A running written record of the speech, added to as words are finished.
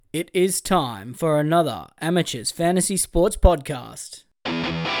It is time for another Amateurs Fantasy Sports Podcast.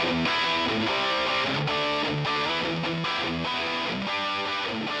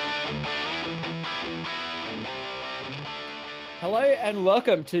 Hello and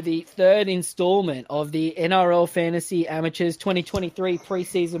welcome to the third installment of the NRL Fantasy Amateurs 2023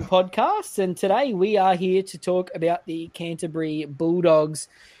 preseason podcast. And today we are here to talk about the Canterbury Bulldogs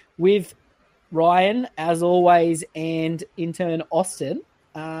with Ryan, as always, and intern Austin.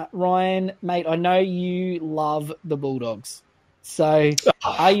 Ryan, mate, I know you love the Bulldogs. So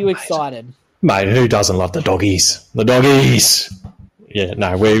are you excited? Mate, who doesn't love the doggies? The doggies! Yeah,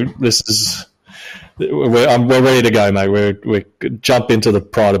 no, we're ready to go, mate. We're jump into the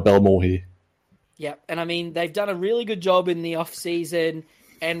pride of Belmore here. Yep, and I mean, they've done a really good job in the off-season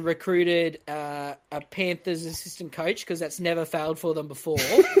and recruited a Panthers assistant coach, because that's never failed for them before.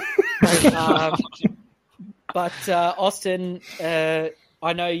 But Austin,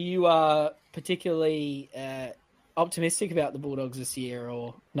 I know you are particularly optimistic about the Bulldogs this year,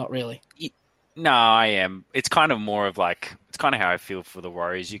 or not really? No, I am. It's kind of more of like, it's kind of how I feel for the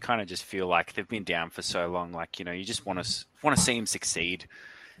Warriors. You kind of just feel like they've been down for so long. Like, you know, you just want to see them succeed.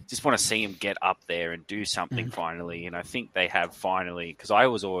 Just want to see them get up there and do something finally. And I think they have finally, because I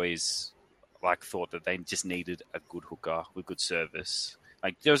was always like thought that they just needed a good hooker with good service.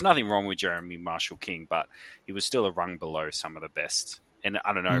 Like, there was nothing wrong with Jeremy Marshall-King, but he was still a rung below some of the best. And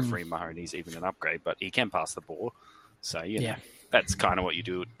I don't know if Reem Mahoney's even an upgrade, but he can pass the ball. So, you know, that's kind of what you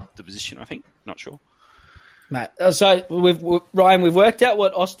do at the position, I think. Not sure. Mate, so Ryan, we've worked out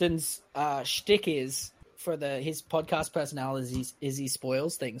what Austin's shtick is for his podcast personality is he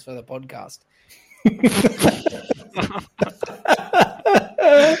spoils things for the podcast.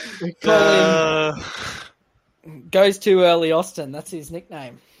 We call him Goes Too Early Austin. That's his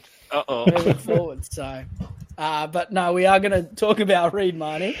nickname. Moving forward. So, but no, we are going to talk about Reed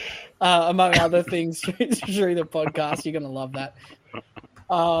Mahoney, among other things through the podcast. You're going to love that.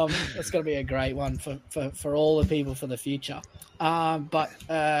 It's going to be a great one for all the people for the future. But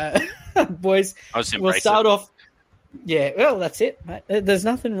boys, we'll start off. Yeah, well, that's it, mate. There's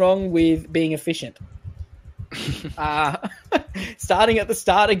nothing wrong with being efficient. Starting at the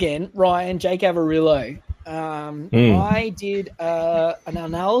start again, Ryan, Jake Averillo. I did an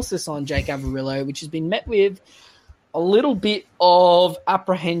analysis on Jake Averillo, which has been met with a little bit of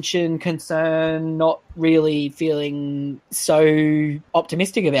apprehension, concern, not really feeling so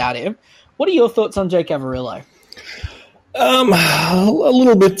optimistic about him. What are your thoughts on Jake Averillo? A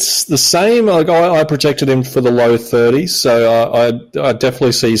little bit the same. Like I projected him for the low 30s, so I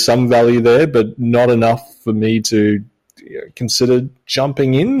definitely see some value there, but not enough for me to consider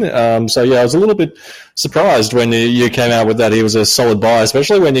jumping in. So yeah, I was a little bit surprised when you came out with that he was a solid buy,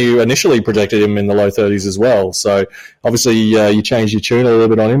 especially when you initially projected him in the low 30s as well. So obviously you changed your tune a little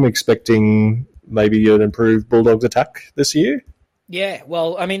bit on him, expecting maybe an improved Bulldogs attack this year. Yeah,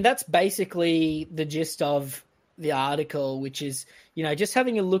 well, I mean, that's basically the gist of the article, which is, you know, just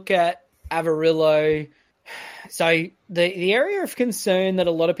having a look at Averillo. So the area of concern that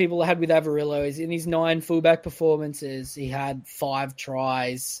a lot of people had with Averillo is in his 9 fullback performances, he had 5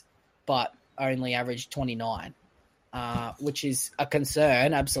 tries, but only averaged 29, which is a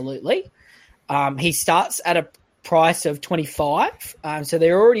concern, absolutely. He starts at a price of 25, so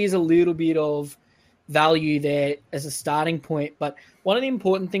there already is a little bit of value there as a starting point. But one of the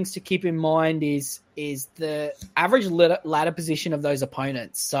important things to keep in mind is the average ladder position of those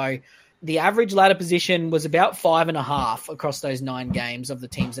opponents. So the average ladder position was about 5.5 across those 9 games of the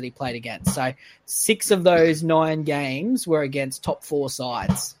teams that he played against. So 6 of those 9 games were against top 4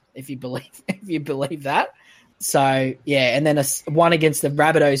 sides, if you believe that. So yeah, and then one against the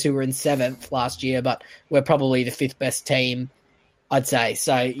Rabbitohs, who were in 7th last year, but we're probably the 5th best team, I'd say.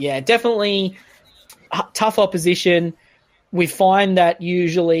 So yeah, definitely tough opposition. We find that,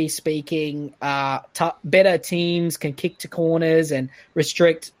 usually speaking, better teams can kick to corners and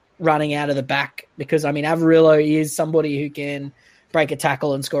restrict running out of the back, because, I mean, Averillo is somebody who can break a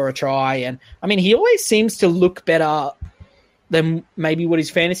tackle and score a try. And, I mean, he always seems to look better than maybe what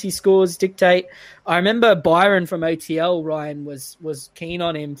his fantasy scores dictate. I remember Byron from OTL, Ryan, was keen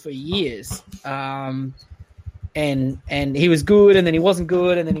on him for years. And he was good, and then he wasn't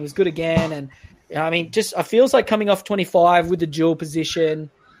good, and then he was good again. And, I mean, just I feels like coming off 25 with the dual position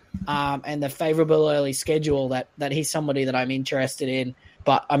and the favourable early schedule that he's somebody that I'm interested in.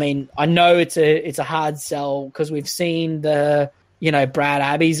 But I mean, I know it's a hard sell because we've seen the Brad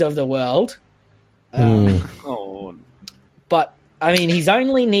Abbeys of the world. But I mean, he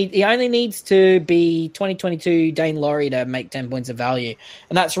only needs to be 2022 Dane Laurie to make 10 points of value,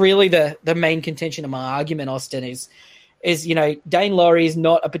 and that's really the main contention of my argument. Austin is is, Dane Laurie is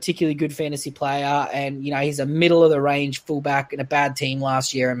not a particularly good fantasy player, and, he's a middle-of-the-range fullback in a bad team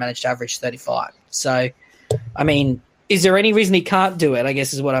last year and managed to average 35. So, I mean, is there any reason he can't do it, I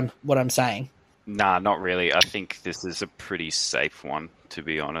guess is what I'm saying. Nah, not really. I think this is a pretty safe one, to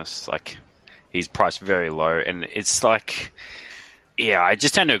be honest. Like, he's priced very low, and it's like, yeah, I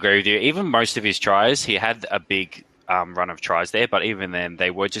just tend to agree with you. Even most of his tries, he had a big run of tries there, but even then, they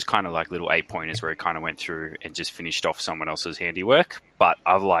were just kind of like little 8-pointers where he kind of went through and just finished off someone else's handiwork. But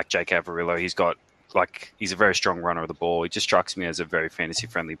I like Jake Averillo. He's a very strong runner of the ball. He just strikes me as a very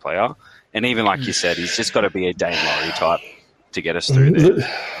fantasy-friendly player. And even like you said, he's just got to be a Dane Laurie type to get us through there.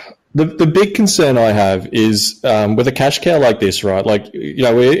 The big concern I have is with a cash cow like this, right? Like,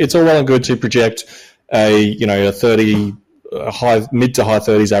 it's all well and good to project a 30 mid to high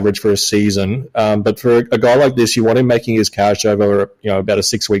 30s average for a season, but for a guy like this, you want him making his cash over about a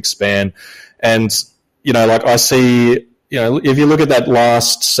 6-week span. And I see, if you look at that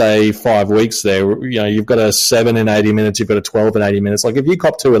last, say, 5 weeks there, you've got a 7 in 80 minutes, you've got a 12 in 80 minutes. Like, if you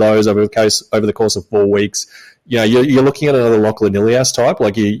cop 2 of those over the course of 4 weeks, you're looking at another Lachlan Ilias type.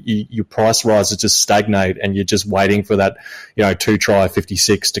 Like, your price rises just stagnate, and you're just waiting for that 2-try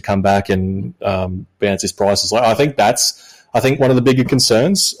 56 to come back and bounce his prices. Like, I think one of the bigger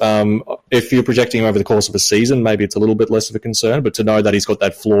concerns, if you're projecting him over the course of a season, maybe it's a little bit less of a concern, but to know that he's got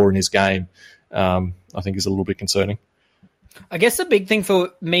that flaw in his game, I think is a little bit concerning. I guess the big thing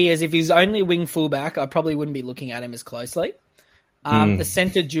for me is if he's only a wing fullback, I probably wouldn't be looking at him as closely. The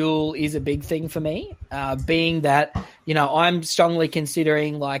centre duel is a big thing for me, being that, I'm strongly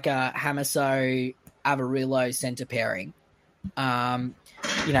considering like a Hamiso Averillo centre pairing.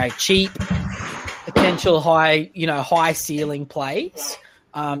 Cheap, potential high ceiling plays.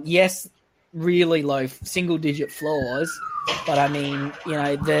 Yes, really low single digit floors, but I mean,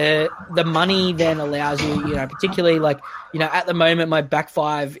 the money then allows you, particularly like, at the moment my back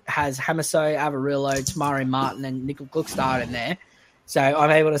five has Hamiso, Averillo, Tamari Martin and Nickel Gluckstad in there. So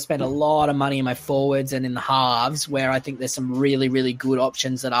I'm able to spend a lot of money in my forwards and in the halves where I think there's some really, really good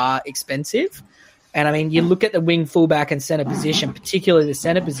options that are expensive. And I mean, you look at the wing fullback and centre position, particularly the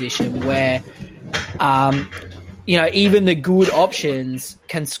centre position where, even the good options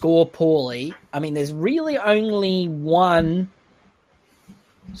can score poorly. I mean, there's really only one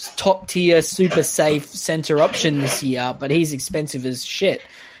top tier, super safe centre option this year, but he's expensive as shit.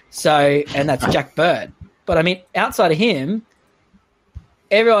 So, and that's Jack Bird. But I mean, outside of him,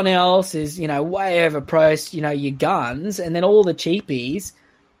 everyone else is, way overpriced, your guns, and then all the cheapies,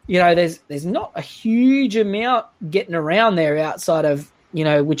 there's not a huge amount getting around there outside of,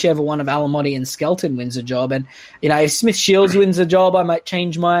 whichever one of Alamotti and Skelton wins a job. And, if Smith Shields wins a job, I might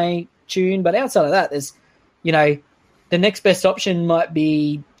change my tune. But outside of that, there's, the next best option might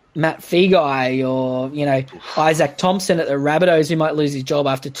be Matt Feagai or, Isaac Thompson at the Rabbitohs, who might lose his job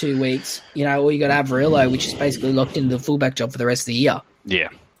after 2 weeks, or you got Averillo, which is basically locked into the fullback job for the rest of the year. Yeah.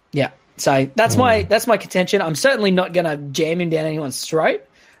 Yeah. So that's my contention. I'm certainly not going to jam him down anyone's throat.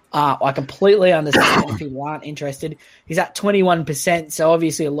 I completely understand if people aren't interested. He's at 21%, so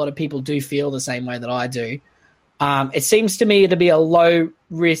obviously a lot of people do feel the same way that I do. It seems to me to be a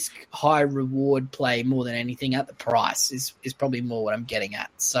low-risk, high-reward play more than anything at the price is probably more what I'm getting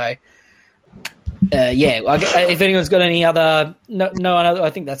at. So, if anyone's got any other... No, I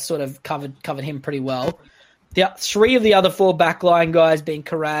think that's sort of covered him pretty well. The 3 of the other 4 backline guys being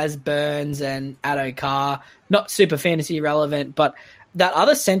Carraz, Burns, and Addo Carr, not super fantasy relevant, but that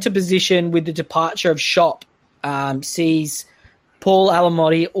other centre position with the departure of Shop sees Paul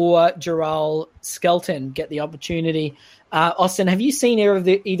Alamotti or Jarrell Skelton get the opportunity. Austin, have you seen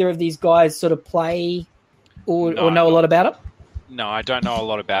either of these guys sort of play or know a lot about them? No, I don't know a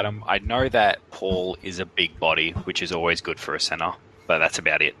lot about him. I know that Paul is a big body, which is always good for a centre, but that's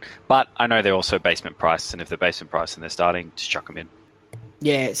about it. But I know they're also basement priced, and if they're basement priced and they're starting, just chuck them in.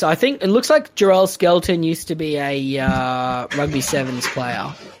 Yeah, so I think it looks like Jarrell Skelton used to be a rugby sevens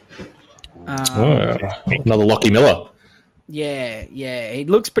player. Another Lockie Miller. Yeah, he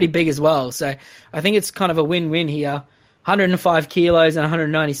looks pretty big as well. So I think it's kind of a win-win here. 105 kilos and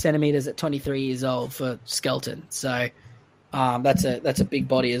 190 centimeters at 23 years old for Skelton. So that's a big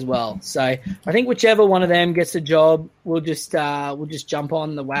body as well. So I think whichever one of them gets a job, we'll just jump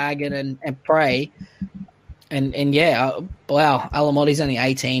on the wagon and pray. And yeah, wow, Alamotti's only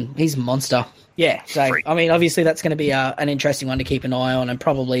 18. He's a monster. Yeah, so, I mean, obviously that's going to be an interesting one to keep an eye on and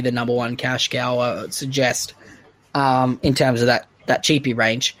probably the number one cash cow, I would suggest, in terms of that cheapie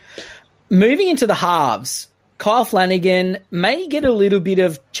range. Moving into the halves, Kyle Flanagan may get a little bit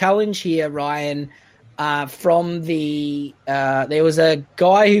of challenge here, Ryan, from there was a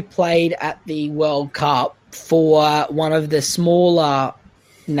guy who played at the World Cup for one of the smaller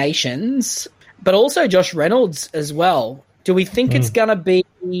nations, but also Josh Reynolds as well. Do we think it's going to be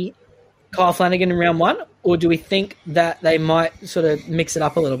Kyle Flanagan in round one, or do we think that they might sort of mix it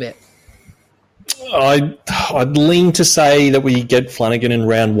up a little bit? I'd lean to say that we get Flanagan in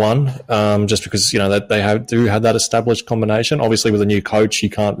round one, just because that they do have that established combination. Obviously, with a new coach, you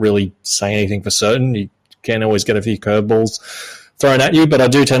can't really say anything for certain. You can always get a few curveballs thrown at you, but I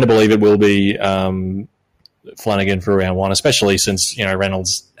do tend to believe it will be Flanagan for round one, especially since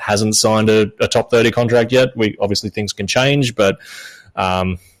Reynolds hasn't signed a top 30 contract yet. We obviously things can change, but.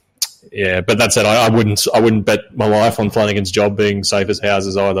 Yeah, but that said, I wouldn't bet my life on Flanagan's job being safe as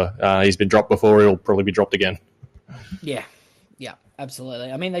houses either. He's been dropped before; he'll probably be dropped again. Yeah,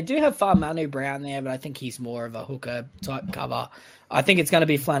 absolutely. I mean, they do have Manu Brown there, but I think he's more of a hooker type cover. I think it's going to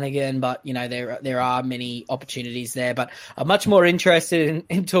be Flanagan, but there are many opportunities there. But I'm much more interested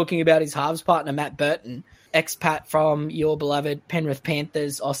in talking about his halves partner, Matt Burton, expat from your beloved Penrith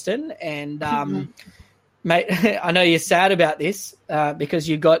Panthers, Austin, and. Mate, I know you're sad about this because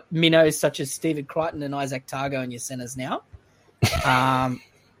you've got minnows such as Stephen Crichton and Isaac Targo in your centres now.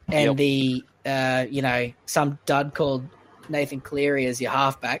 Some dud called Nathan Cleary as your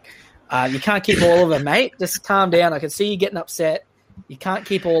halfback. You can't keep all of them, mate. Just calm down. I can see you getting upset. You can't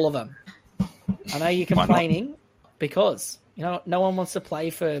keep all of them. I know you're complaining because, no one wants to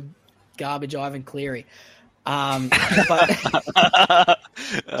play for garbage Ivan Cleary. But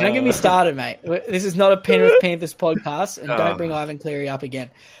don't get me started, mate. This is not a Penrith Panthers podcast, and don't bring Ivan Cleary up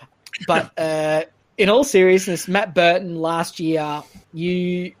again. But in all seriousness, Matt Burton last year,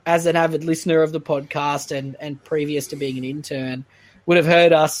 you as an avid listener of the podcast and previous to being an intern, would have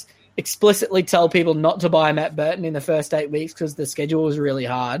heard us explicitly tell people not to buy Matt Burton in the first 8 weeks because the schedule was really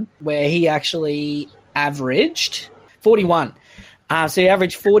hard, where he actually averaged 41. So he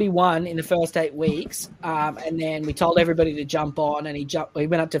averaged 41 in the first 8 weeks, and then we told everybody to jump on, and he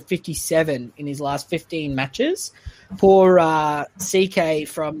went up to 57 in his last 15 matches. Poor CK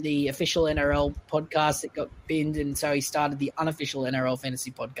from the official NRL podcast that got binned, and so he started the unofficial NRL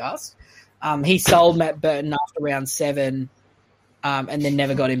fantasy podcast. He sold Matt Burton after round 7, and then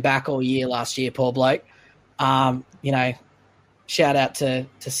never got him back all year last year, poor bloke. Shout out to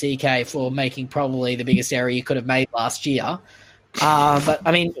CK for making probably the biggest error you could have made last year. But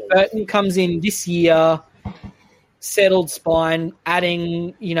I mean, Burton comes in this year, settled spine,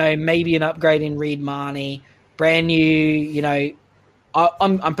 adding, maybe an upgrade in Reid Marnie, brand new,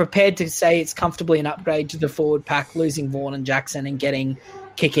 I'm prepared to say it's comfortably an upgrade to the forward pack, losing Vaughan and Jackson and getting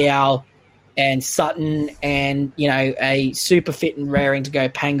Kikau and Sutton and, a super fit and raring to go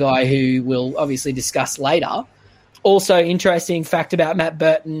Pangai, who we'll obviously discuss later. Also, interesting fact about Matt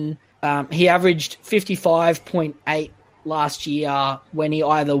Burton, he averaged 55.8 last year when he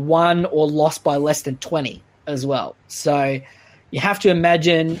either won or lost by less than 20 as well. So you have to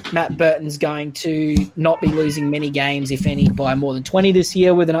imagine Matt Burton's going to not be losing many games, if any, by more than 20 this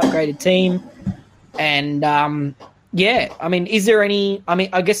year with an upgraded team. And, is there any...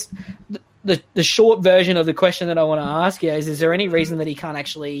 I guess the short version of the question that I want to ask you is there any reason that he can't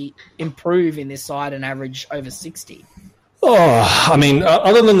actually improve in this side and average over 60?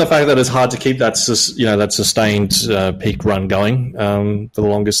 Other than the fact that it's hard to keep that sustained peak run going for the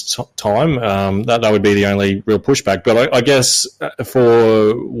longest time, that would be the only real pushback. But I guess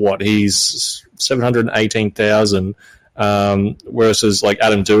for he's 718,000, whereas like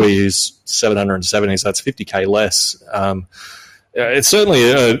Adam Dewey, who's 770, so that's 50k less. It's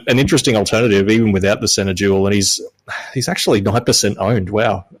certainly an interesting alternative, even without the centre duel, and he's actually 9% owned.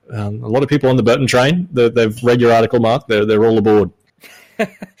 Wow, a lot of people on the Burton train. They've read your article, Mark. They're all aboard.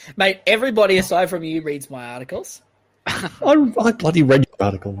 Mate, everybody aside from you reads my articles. I bloody read your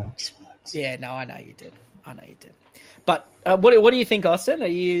article, Mark. Yeah, no, I know you did. But what do you think, Austin? Are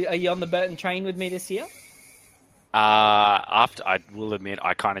you on the Burton train with me this year? I will admit,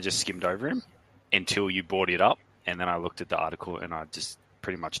 I kind of just skimmed over him until you brought it up. And then I looked at the article and I just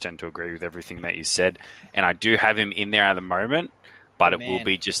pretty much tend to agree with everything that you said. And I do have him in there at the moment, but will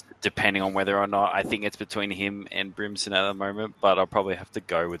be just depending on whether or not I think it's between him and Brimson at the moment. But I'll probably have to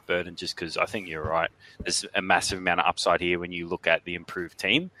go with Burton just because I think you're right. There's a massive amount of upside here when you look at the improved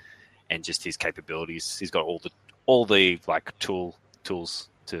team and just his capabilities. He's got all the tools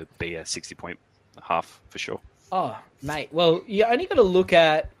to be a 60-point half for sure. Oh, mate. Well, you only got to look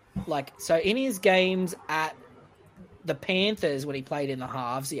at so in his games at the Panthers, when he played in the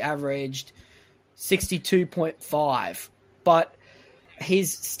halves, he averaged 62.5. But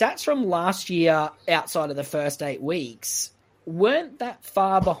his stats from last year outside of the first 8 weeks weren't that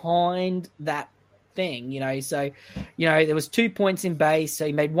far behind that thing, So, there was 2 points in base, so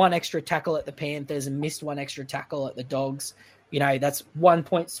he made one extra tackle at the Panthers and missed one extra tackle at the Dogs. That's 1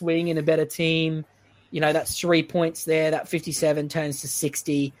 point swing in a better team. That's 3 points there. That 57 turns to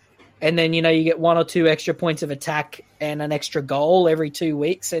 60. And then, you get 1 or 2 extra points of attack and an extra goal every 2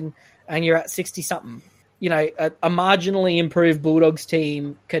 weeks, and you're at 60-something. A marginally improved Bulldogs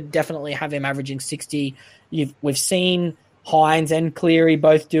team could definitely have him averaging 60. We've seen Hines and Cleary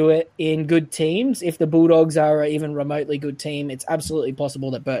both do it in good teams. If the Bulldogs are an even remotely good team, it's absolutely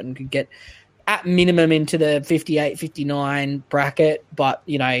possible that Burton could get at minimum into the 58, 59 bracket. But,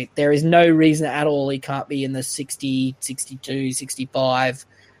 there is no reason at all he can't be in the 60, 62, 65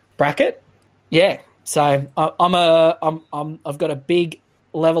 bracket. Yeah. So I've got a big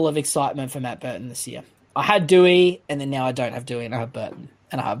level of excitement for Matt Burton this year. I had Dewey, and then now I don't have Dewey, and I have Burton,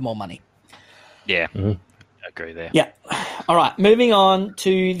 and I have more money. Yeah, I agree there. Yeah. All right, moving on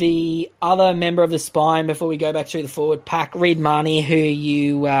to the other member of the spine before we go back through the forward pack, Reed Marnie, who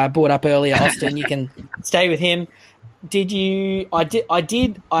you brought up earlier, Austin. You can stay with him.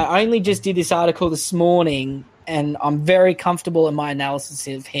 I only just did this article this morning, and I'm very comfortable in my analysis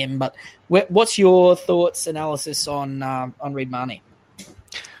of him, but what's your thoughts, analysis on Reed Marnie?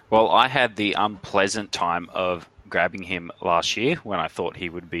 Well, I had the unpleasant time of grabbing him last year when I thought he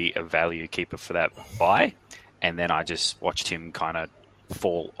would be a value keeper for that buy. And then I just watched him kind of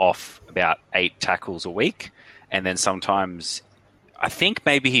fall off about 8 tackles a week. And then sometimes, I think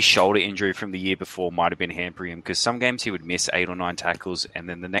maybe his shoulder injury from the year before might have been hampering him, because some games he would miss 8 or 9 tackles, and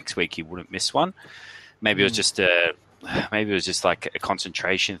then the next week he wouldn't miss one. Maybe it was just like a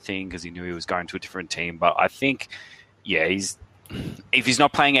concentration thing because he knew he was going to a different team. But I think, yeah, if he's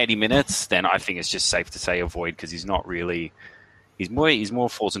not playing 80 minutes, then I think it's just safe to say avoid, because he's not really. He's more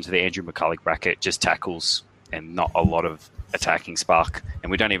falls into the Andrew McCulloch bracket, just tackles and not a lot of attacking spark.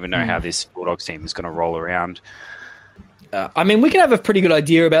 And we don't even know how this Bulldogs team is going to roll around. We can have a pretty good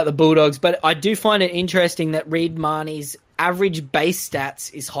idea about the Bulldogs, but I do find it interesting that Reed Marnie's average base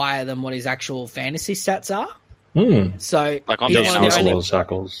stats is higher than what his actual fantasy stats are. So, like on the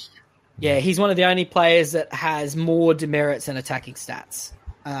tackles. Yeah, he's one of the only players that has more demerits and attacking stats.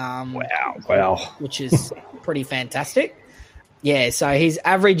 Wow. Which is pretty fantastic. Yeah, so his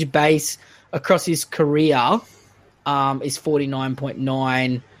average base across his career is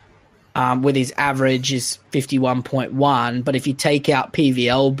 49.9, with his average is 51.1. But if you take out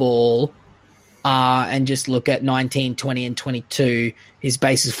PVL ball and just look at 19, 20, and 22, his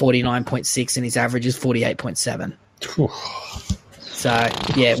base is 49.6 and his average is 48.7. So,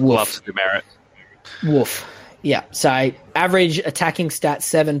 yeah, woof. Loves demerit. Woof. Yeah, so average attacking stats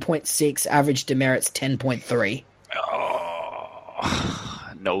 7.6, average demerits 10.3. Oh,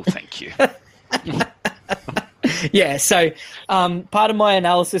 no, thank you. Yeah, so part of my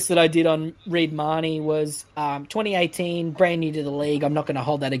analysis that I did on Reed Marnie was 2018, brand new to the league. I'm not going to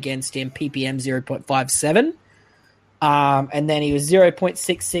hold that against him. PPM 0.57. And then he was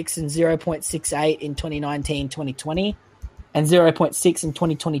 0.66 and 0.68 in 2019, 2020. And 0.6 in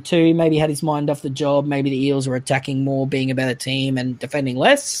 2022. Maybe had his mind off the job. Maybe the Eels were attacking more, being a better team, and defending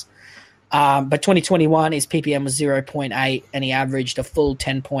less. But 2021, his PPM was 0.8, and he averaged a full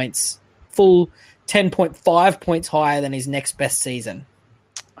 10 points, full 10.5 points higher than his next best season.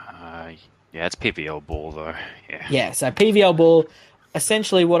 Yeah, it's PVL ball, though. Yeah, so PVL ball,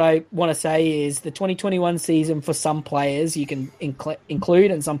 essentially what I want to say is the 2021 season for some players you can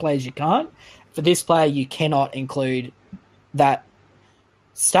include and some players you can't. For this player, you cannot include that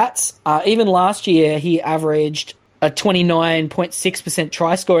stats. Even last year, he averaged a 29.6%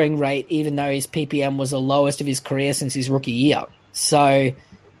 try scoring rate, even though his PPM was the lowest of his career since his rookie year. So,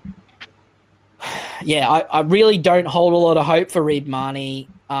 yeah, I really don't hold a lot of hope for Reed Marnie.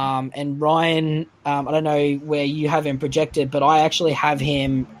 And Ryan, I don't know where you have him projected, but I actually have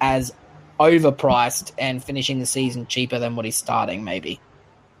him as overpriced and finishing the season cheaper than what he's starting, maybe.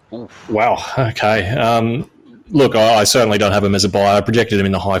 Wow. Okay. Look, I certainly don't have him as a buy. I projected him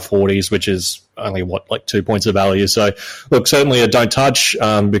in the high 40s, which is only, 2 points of value. So, look, certainly a don't touch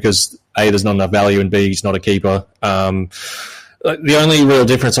because, A, there's not enough value, and B, he's not a keeper. The only real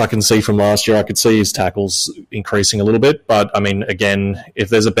difference I can see from last year, I could see his tackles increasing a little bit. But, I mean, again, if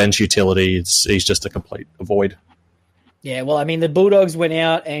there's a bench utility, he's just a complete avoid. Yeah, well, I mean, the Bulldogs went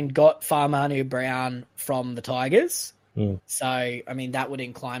out and got Farmanu Brown from the Tigers. So, I mean, that would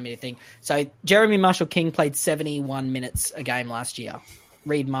incline me to think. So, Jeremy Marshall-King played 71 minutes a game last year.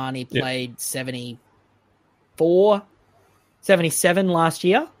 Reed Marnie played 77 last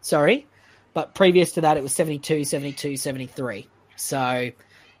year, sorry. But previous to that, it was 72, 72, 73. So, I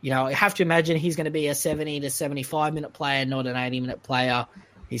have to imagine he's going to be a 70 to 75-minute player, not an 80-minute player.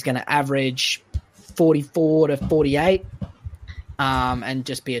 He's going to average 44 to 48, and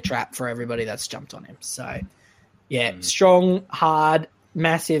just be a trap for everybody that's jumped on him. So, yeah, strong, hard,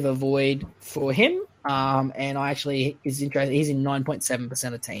 massive avoid for him. And I actually is interested. He's in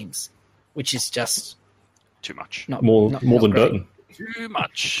 9.7% of teams, which is just too much. More than Burton. Too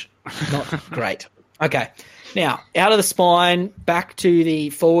much. Not great. Okay. Now, out of the spine, back to the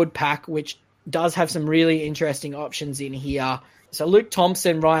forward pack, which does have some really interesting options in here. So Luke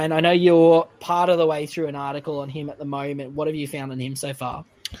Thompson, Ryan, I know you're part of the way through an article on him at the moment. What have you found on him so far?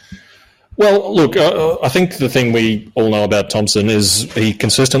 Well, look, I think the thing we all know about Thompson is he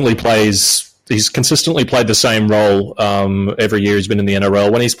consistently plays. He's consistently played the same role every year he's been in the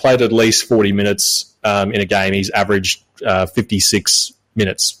NRL. When he's played at least 40 minutes in a game, he's averaged 56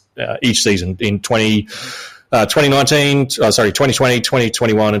 minutes each season. In 2020,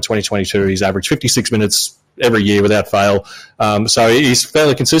 2021, and 2022, he's averaged 56 minutes every year without fail. So he's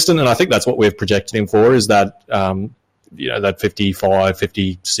fairly consistent, and I think that's what we've projected him for, is that that 55,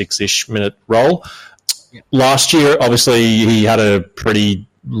 56-ish minute role. Yeah. Last year, obviously, he had a pretty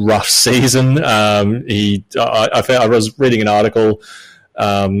rough season. I was reading an article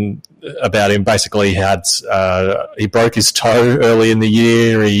about him. Basically, he broke his toe early in the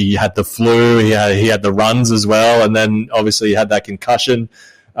year. He had the flu. He had the runs as well, and then obviously he had that concussion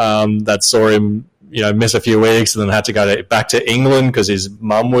that saw him miss a few weeks, and then had to go back to England because his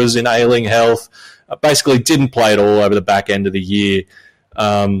mum was in ailing health. Basically, didn't play at all over the back end of the year.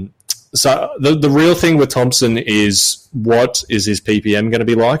 So the real thing with Thompson is, what is his PPM going to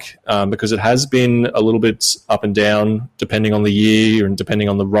be like? Because it has been a little bit up and down depending on the year and depending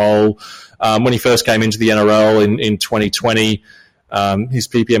on the role. When he first came into the NRL in 2020, his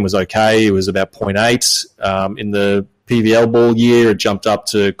PPM was okay. It was about 0.8. In the PVL ball year, it jumped up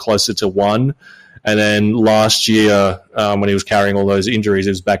to closer to 1. And then last year, when he was carrying all those injuries,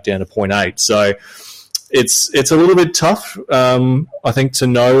 it was back down to 0.8. So it's a little bit tough, I think, to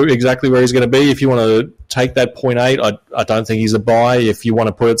know exactly where he's going to be. If you want to take that 0.8, I don't think he's a buy. If you want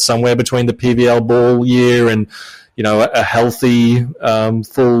to put it somewhere between the PVL ball year and a healthy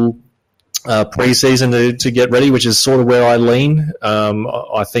full preseason to get ready, which is sort of where I lean,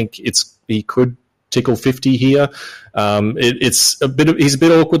 I think he could tickle 50 here. He's a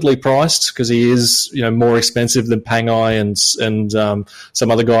bit awkwardly priced because he is more expensive than Pangai and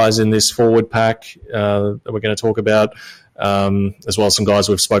some other guys in this forward pack that we're going to talk about, as well as some guys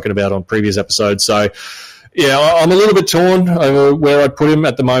we've spoken about on previous episodes. So yeah, I'm a little bit torn over where I'd put him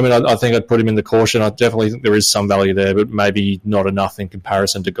at the moment. I think I'd put him in the caution. I definitely think there is some value there, but maybe not enough in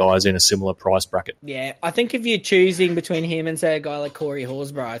comparison to guys in a similar price bracket. Yeah, I think if you're choosing between him and, say, a guy like Corey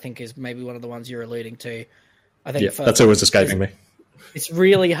Horsburgh, I think is maybe one of the ones you're alluding to. I think that's who was escaping me. It's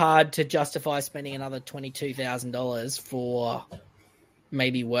really hard to justify spending another $22,000 for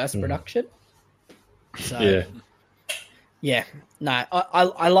maybe worse production. So, yeah. Yeah, no,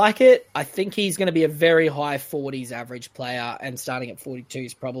 I like it. I think he's going to be a very high 40s average player, and starting at 42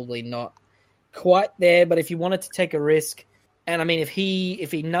 is probably not quite there. But if you wanted to take a risk, and I mean, if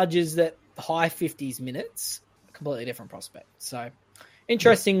he nudges that high 50s minutes, a completely different prospect. So,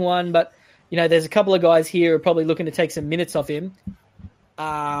 interesting one. But there's a couple of guys here who are probably looking to take some minutes off him.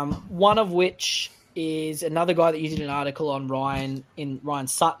 One of which is another guy that you did an article on, Ryan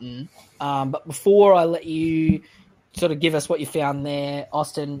Sutton. But before I let you sort of give us what you found there,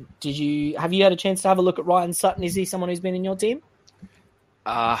 Austin, have you had a chance to have a look at Ryan Sutton? Is he someone who's been in your team?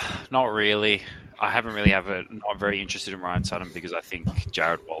 Not really. I haven't really not very interested in Ryan Sutton because I think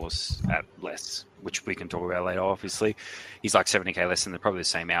Jared Wallace at less, which we can talk about later, obviously. He's like 70k less than probably the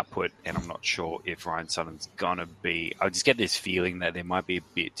same output, and I'm not sure if Ryan Sutton's going to be... I just get this feeling that there might be a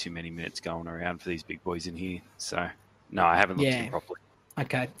bit too many minutes going around for these big boys in here. So, no, I haven't looked at him properly.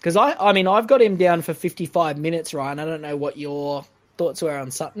 Okay, because I mean, I've got him down for 55 minutes, Ryan. I don't know what your thoughts were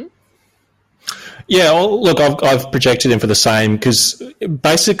on Sutton. Yeah, well, look, I've projected him for the same because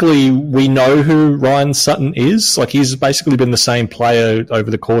basically we know who Ryan Sutton is. Like, he's basically been the same player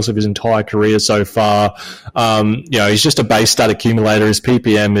over the course of his entire career so far. He's just a base stat accumulator. His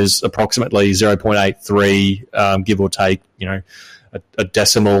PPM is approximately 0.83, give or take, a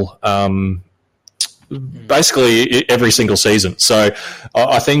decimal. Basically every single season. So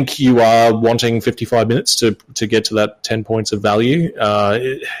I think you are wanting 55 minutes to get to that 10 points of value.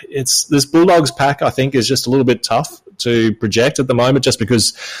 This Bulldogs pack, I think, is just a little bit tough to project at the moment just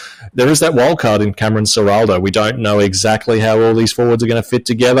because there is that wild card in Cameron Ciraldo. We don't know exactly how all these forwards are going to fit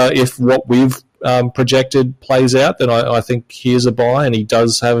together. If what we've projected plays out, then I think he is a buy, and he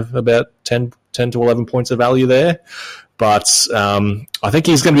does have about 10 to 11 points of value there. But I think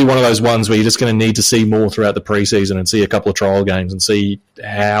he's going to be one of those ones where you're just going to need to see more throughout the preseason and see a couple of trial games and see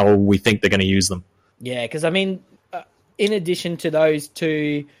how we think they're going to use them. Yeah, because in addition to those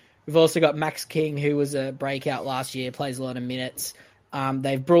two, we've also got Max King, who was a breakout last year, plays a lot of minutes.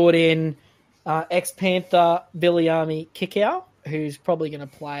 They've brought in ex-Panther Biliami Kikau, who's probably going to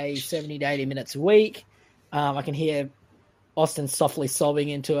play 70 to 80 minutes a week. I can hear Austin softly sobbing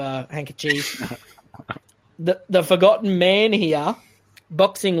into a handkerchief. The forgotten man here,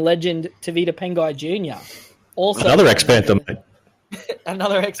 boxing legend Tavita Pengai Jr. Also another ex-Panther, mate.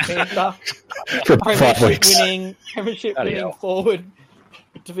 Another ex-Panther. For 5 weeks. Premiership winning forward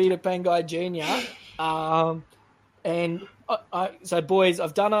Tavita Pengai Jr. So boys,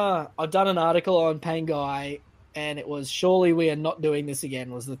 I've done an article on Pengai, and it was "Surely we are not doing this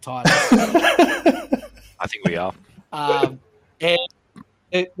again" was the title. I think we are. And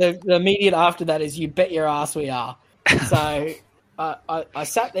the immediate after that is "You bet your ass we are." So I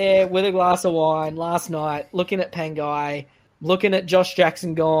sat there with a glass of wine last night, looking at Pengai, looking at Josh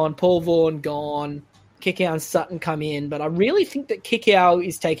Jackson gone, Paul Vaughan gone, Kikau and Sutton come in, but I really think that Kikau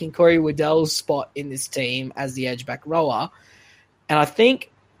is taking Corey Waddell's spot in this team as the edge-back rower. And I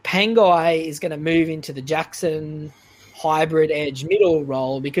think Pengai is going to move into the Jackson hybrid edge middle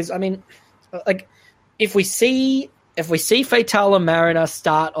role because, if we see Faitala Mariner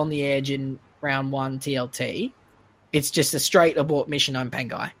start on the edge in round 1 TLT, it's just a straight abort mission on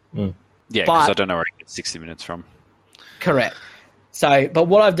Pengai. Yeah, because I don't know where he gets 60 minutes from. Correct. So, but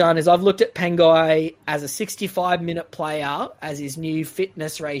what I've done is I've looked at Pengai as a 65-minute player, as his new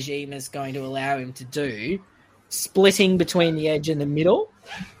fitness regime is going to allow him to do, splitting between the edge and the middle.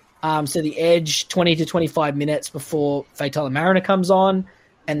 So the edge 20 to 25 minutes before Faitala Mariner comes on,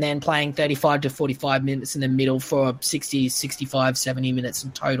 and then playing 35 to 45 minutes in the middle for 60, 65, 70 minutes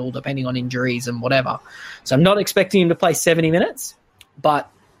in total, depending on injuries and whatever. So I'm not expecting him to play 70 minutes, but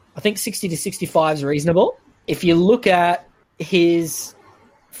I think 60 to 65 is reasonable. If you look at his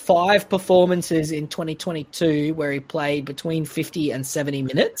 5 performances in 2022 where he played between 50 and 70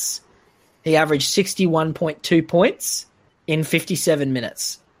 minutes, he averaged 61.2 points in 57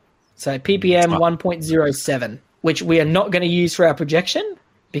 minutes. So PPM 1.07, which we are not going to use for our projection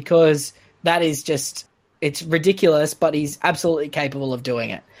because that is just, it's ridiculous, but he's absolutely capable of doing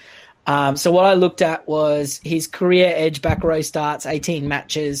it. So what I looked at was his career edge back row starts, 18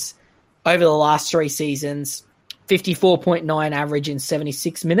 matches over the last 3 seasons, 54.9 average in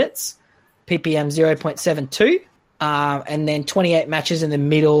 76 minutes, PPM 0.72, and then 28 matches in the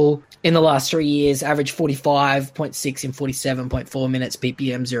middle in the last 3 years, average 45.6 in 47.4 minutes,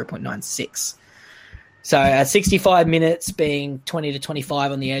 PPM 0.96. So at 65 minutes being 20 to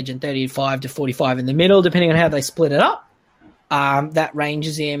 25 on the edge and 35 to 45 in the middle, depending on how they split it up, that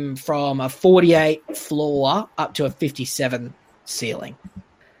ranges him from a 48 floor up to a 57 ceiling.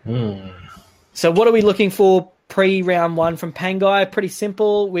 So what are we looking for pre-round 1 from Pengai? Pretty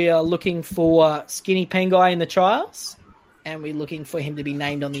simple. We are looking for skinny Pengai in the trials, and we're looking for him to be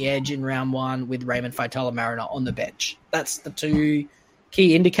named on the edge in round 1 with Raymond Faitala Mariner on the bench. That's the 2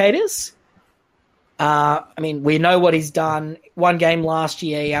 key indicators. We know what he's done. 1 game last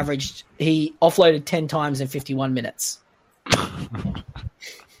year, he offloaded 10 times in 51 minutes.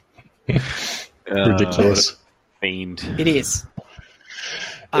 Ridiculous. Fiend. It is.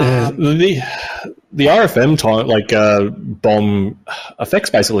 The RFM time, bomb affects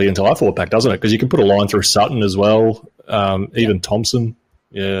basically the entire 4-pack, doesn't it? Because you can put a line through Sutton as well, even Thompson.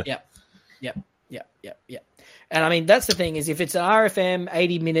 Yeah. Yep. And that's the thing is if it's an RFM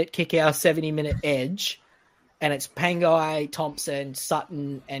 80-minute kick-out, 70-minute edge, and it's Pengai, Thompson,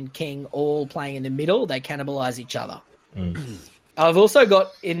 Sutton, and King all playing in the middle, they cannibalize each other. I've also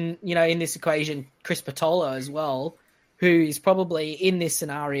got in this equation Chris Patola as well, who is probably in this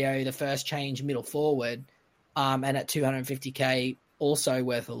scenario the first change middle forward, and at 250k also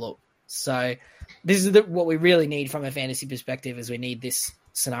worth a look. So this is what we really need from a fantasy perspective, is we need this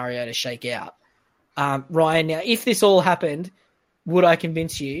scenario to shake out. Ryan, now if this all happened, would I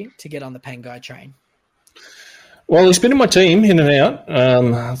convince you to get on the Pengai train? Well, he's been in my team in and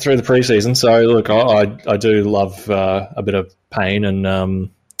out through the preseason. So look, I do love a bit of pain,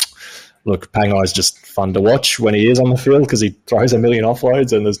 and look, Pangai's just fun to watch when he is on the field because he throws a million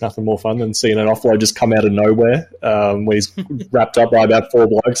offloads, and there's nothing more fun than seeing an offload just come out of nowhere when he's wrapped up by about 4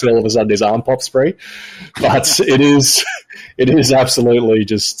 blokes and all of a sudden his arm pops free. But it is absolutely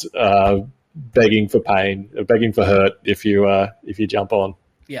just begging for pain, begging for hurt if you jump on.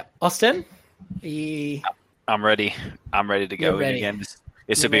 Yeah, Austin, I'm ready. I'm ready to go in again.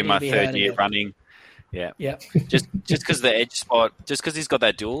 This will be my 3rd year running. Yeah. Just because the edge spot, just because he's got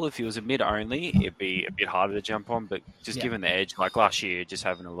that duel, if he was a mid only, it'd be a bit harder to jump on. But just given the edge, like last year, just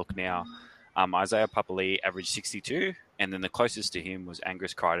having a look now, Isaiah Papali averaged 62, and then the closest to him was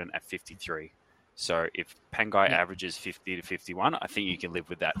Angus Crichton at 53. So if Pangai averages 50 to 51, I think you can live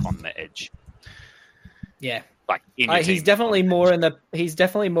with that on the edge. Yeah. Like in your he's team, definitely more in the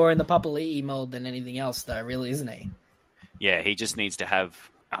Papali'i mold than anything else, though. Really, isn't he? Yeah, he just needs to have.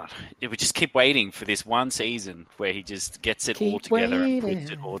 We just keep waiting for this one season where he just gets it all together and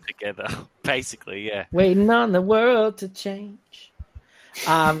puts it all together. Basically, yeah. Waiting on the world to change.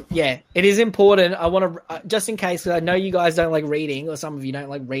 Yeah, it is important. I want to just in case, because I know you guys don't like reading, or some of you don't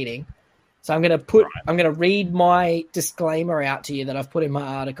like reading. So I'm gonna read my disclaimer out to you that I've put in my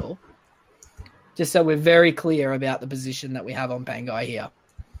article, just so we're very clear about the position that we have on Pangai here.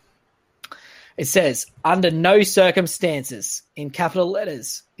 It says, under no circumstances, in capital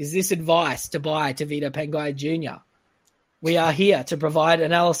letters, is this advice to buy Tevita Pangai Jr. We are here to provide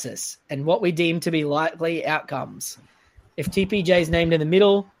analysis and what we deem to be likely outcomes. If TPJ is named in the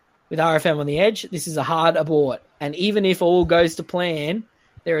middle with RFM on the edge, this is a hard abort. And even if all goes to plan,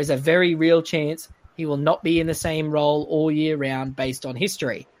 there is a very real chance he will not be in the same role all year round based on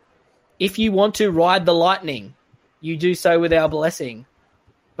history. If you want to ride the lightning, you do so with our blessing,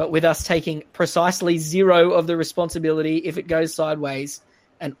 but with us taking precisely zero of the responsibility if it goes sideways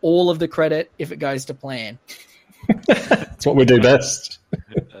and all of the credit if it goes to plan. That's what we do best.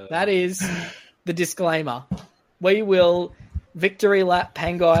 That is the disclaimer. We will victory lap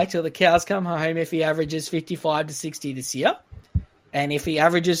Pangai till the cows come home if he averages 55 to 60 this year. And if he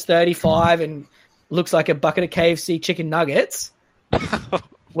averages 35 and looks like a bucket of KFC chicken nuggets,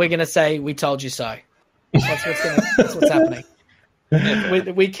 we're going to say, we told you so. That's what's happening.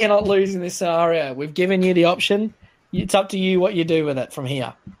 We cannot lose in this scenario. We've given you the option. It's up to you what you do with it from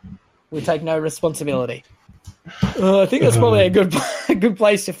here. We take no responsibility. I think that's probably a good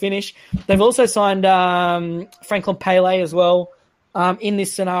place to finish. They've also signed Franklin Pele as well. In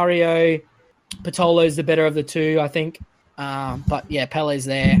this scenario, Patolo's the better of the two, I think. But yeah, Pele's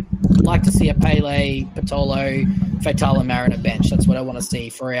there. I'd like to see a Pele, Patolo, Fatala Mariner bench. That's what I want to see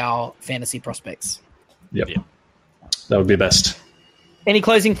for our fantasy prospects. Yep. That would be best. Any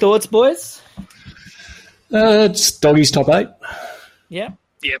closing thoughts, boys? Just Doggy's top 8. Yeah.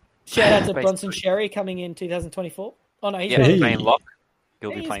 Yep. Shout out to Bronson Sherry coming in 2024. Oh, no, he's playing lock.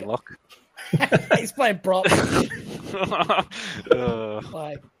 He'll be playing lock. He's playing prop.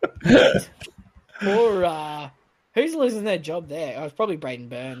 Who's losing their job there? Oh, it's probably Braden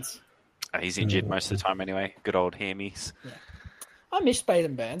Burns. He's injured most of the time anyway. Good old hammies. Yeah. I miss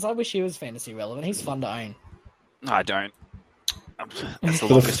Braden Burns. I wish he was fantasy relevant. He's fun to own. No, I don't. That's the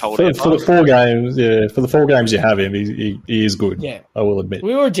for longest hold for the 4 games, for the 4 games you have him, he is good. Yeah, I will admit.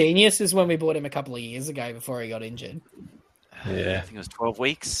 We were geniuses when we bought him a couple of years ago before he got injured. Yeah, I think it was 12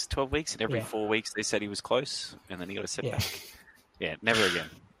 weeks. 12 weeks, and every 4 weeks they said he was close, and then he got a setback. Yeah, never again.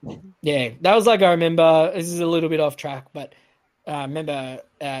 Yeah, that was like I remember. This is a little bit off track, but I remember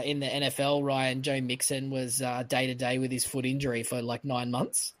in the NFL, Ryan Joe Mixon was day to day with his foot injury for like 9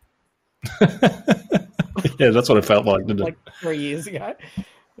 months. Yeah, that's what it felt like, didn't it? Like 3 years ago.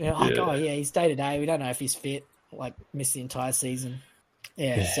 Oh yeah, he's day to day. We don't know if he's fit. Like missed the entire season.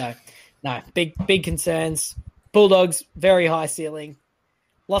 Yeah. So no, big concerns. Bulldogs, very high ceiling.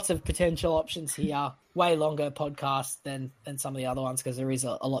 Lots of potential options here. Way longer podcast than some of the other ones because there is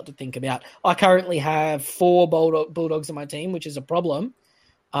a lot to think about. I currently have 4 Bulldogs in my team, which is a problem.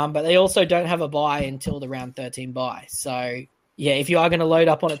 But they also don't have a bye until the round 13 bye. So yeah, if you are going to load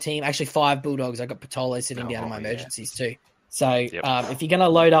up on a team, actually 5 Bulldogs. I got Patolo sitting down in my emergencies too. So if you're going to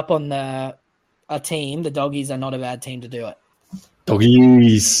load up on a team, the Doggies are not a bad team to do it.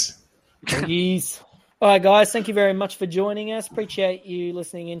 Doggies. All right, guys, thank you very much for joining us. Appreciate you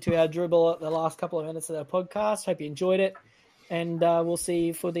listening into our dribble at the last couple of minutes of our podcast. Hope you enjoyed it. And we'll see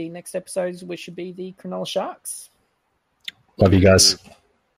you for the next episodes, which should be the Cronulla Sharks. Love you guys.